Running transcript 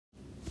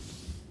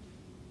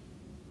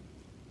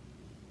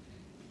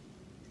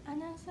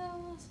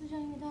안녕하세요.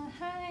 수정입니다.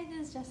 Hi,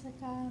 this is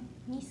Jessica.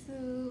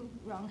 Misu,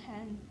 wrong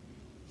hand.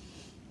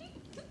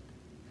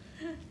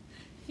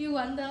 If you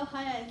wonder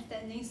why I'm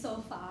standing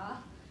so far,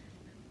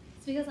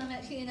 it's because I'm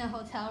actually in a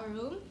hotel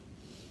room.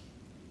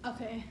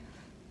 Okay.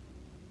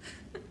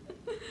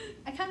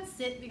 I can't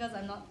sit because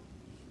I'm not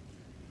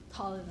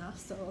tall enough,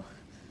 so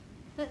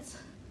let's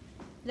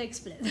leg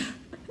split.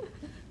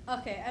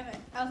 Okay,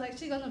 I was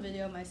actually gonna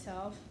video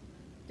myself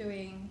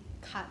doing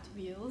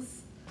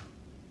cartwheels,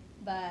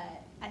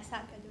 but I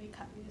suck at doing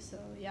cartwheels, so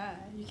yeah,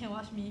 you can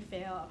watch me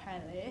fail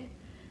apparently.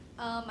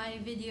 My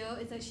video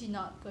is actually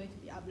not going to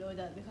be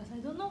uploaded because I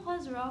don't know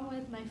what's wrong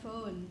with my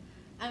phone.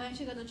 I'm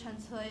actually going to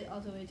transfer it all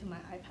the way to my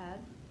iPad.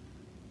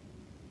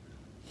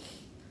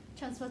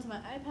 Transfer to my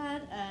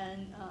iPad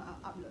and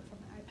I'll upload from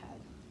my iPad.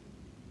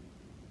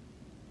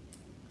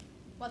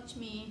 Watch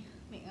me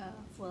make a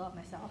fool of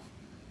myself,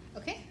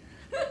 okay?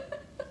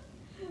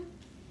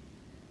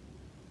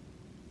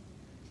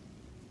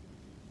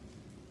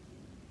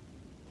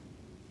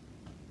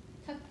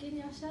 Tuck in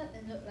your shirt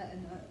and look like a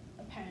nerd,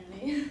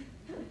 apparently.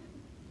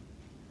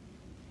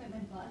 Like my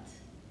butt.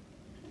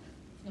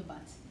 No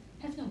butt.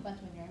 Have no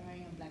butt when you're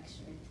wearing a black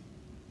shirt.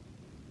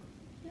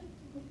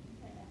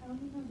 I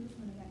only know do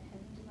from the right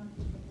hand, I do not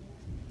do from the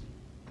left.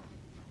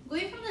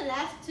 Going from the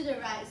left to the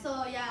right,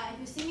 so yeah, if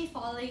you see me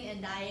falling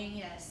and dying,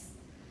 yes.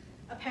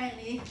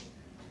 Apparently.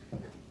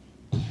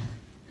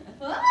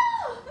 Whoa!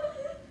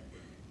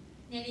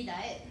 Nearly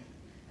died,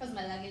 because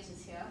my luggage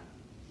is here.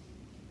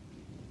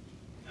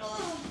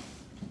 Oh.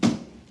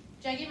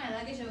 Dragging my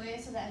luggage away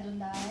so that I don't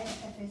die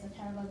if I face a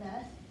terrible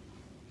death.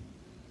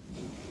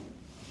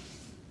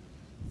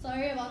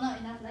 Sorry about not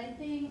enough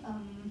lighting.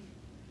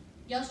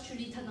 Yours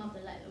truly turned off the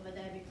light over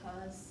there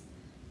because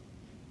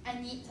I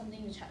need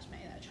something to charge my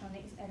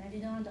electronics and I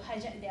didn't want to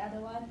hijack the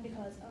other one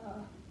because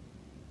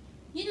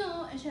you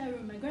know, actually I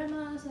ruined my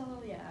grandma,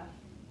 so yeah.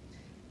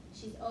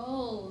 She's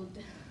old.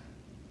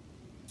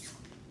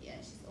 Yeah,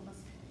 she's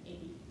almost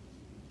 80.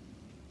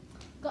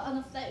 Got on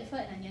a flight with her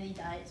and I nearly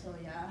died, so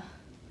yeah.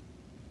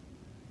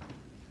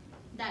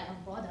 Died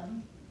of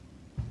boredom.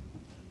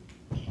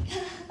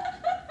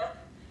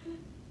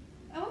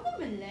 I wonder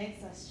my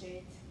legs are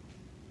straight.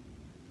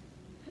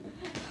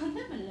 I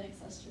wonder my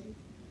legs are straight.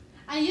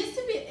 I used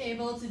to be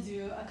able to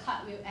do a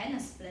cartwheel and a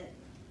split,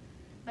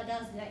 but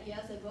that was like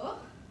years ago.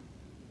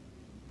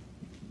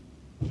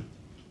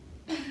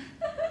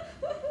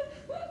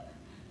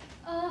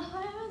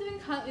 Why am I doing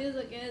cartwheels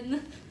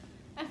again?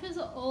 I feel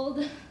so old.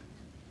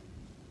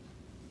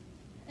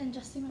 And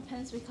adjusting my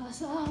pants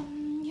because,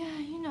 yeah,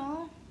 you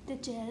know, the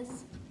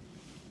jazz.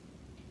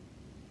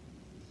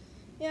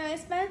 Yeah, I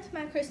spent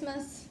my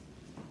Christmas,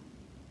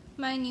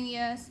 my New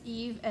Year's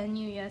Eve and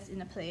New Year's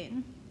in a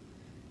plane.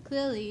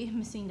 Clearly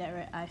missing that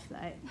red eye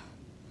flight.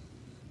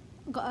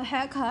 Got a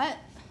haircut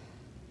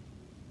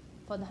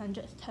for the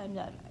 100th time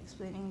that I'm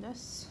explaining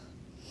this.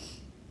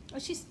 I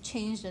just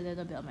changed a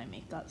little bit of my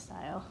makeup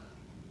style.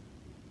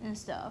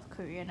 Instead of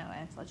Korean, I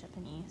went for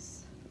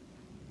Japanese.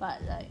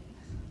 But like,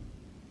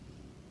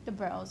 the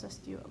brows are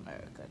still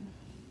American.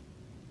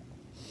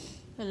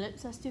 The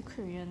lips are still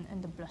Korean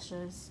and the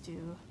blusher is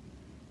still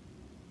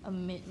a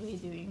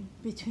midway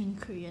between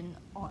Korean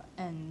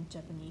and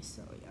Japanese,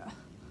 so yeah.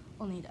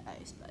 Only the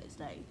eyes, but it's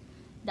like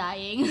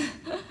dying.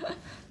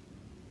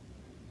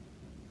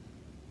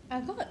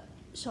 I got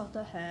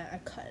shorter hair, I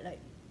cut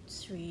like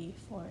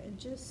 3-4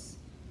 inches.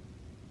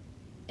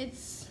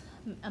 It's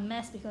a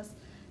mess because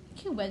I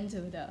actually went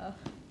to the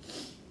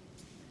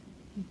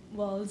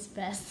world's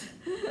best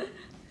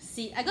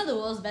seat. I got the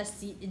world's best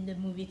seat in the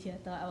movie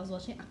theater. I was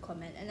watching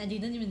Aquaman and I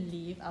didn't even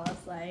leave. I was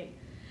like,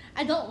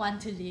 I don't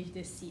want to leave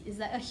this seat. It's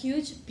like a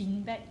huge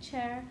beanbag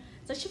chair.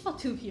 It's actually for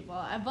 2 people.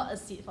 I bought a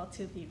seat for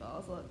 2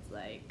 people, so it's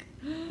like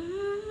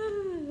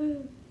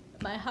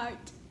my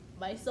heart,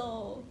 my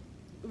soul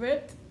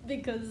ripped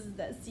because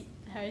that seat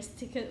Harry's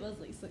ticket was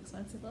like so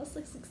expensive. It was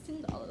like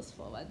 $16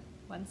 for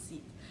one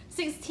seat.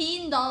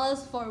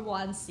 $16 for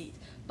one seat.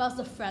 But it was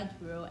the front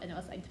row and it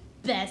was like the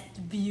best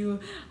view.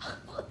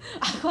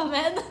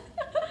 Aquaman.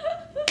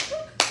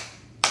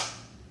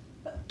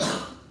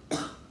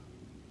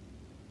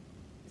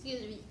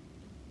 Excuse me.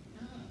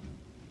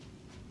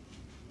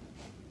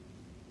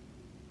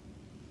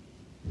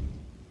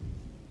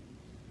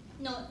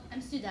 No,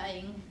 I'm still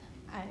dying.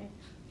 I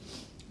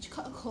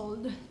caught a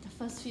cold the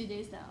first few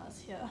days that I was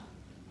here.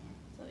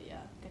 So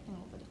yeah, getting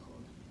over the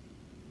cold.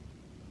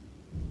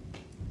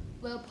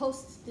 We'll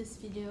post this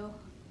video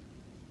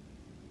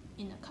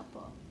in a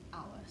couple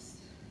hours.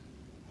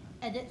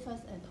 Edit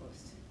first and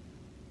post.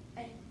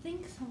 I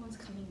think someone's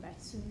coming back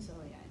soon, so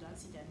yeah, I don't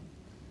see them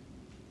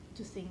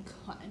to think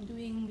what I'm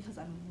doing because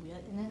I'm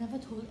weird, and I never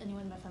told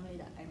anyone in my family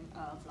that I'm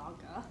a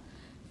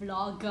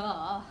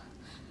vlogger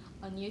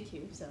on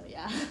YouTube, so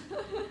yeah.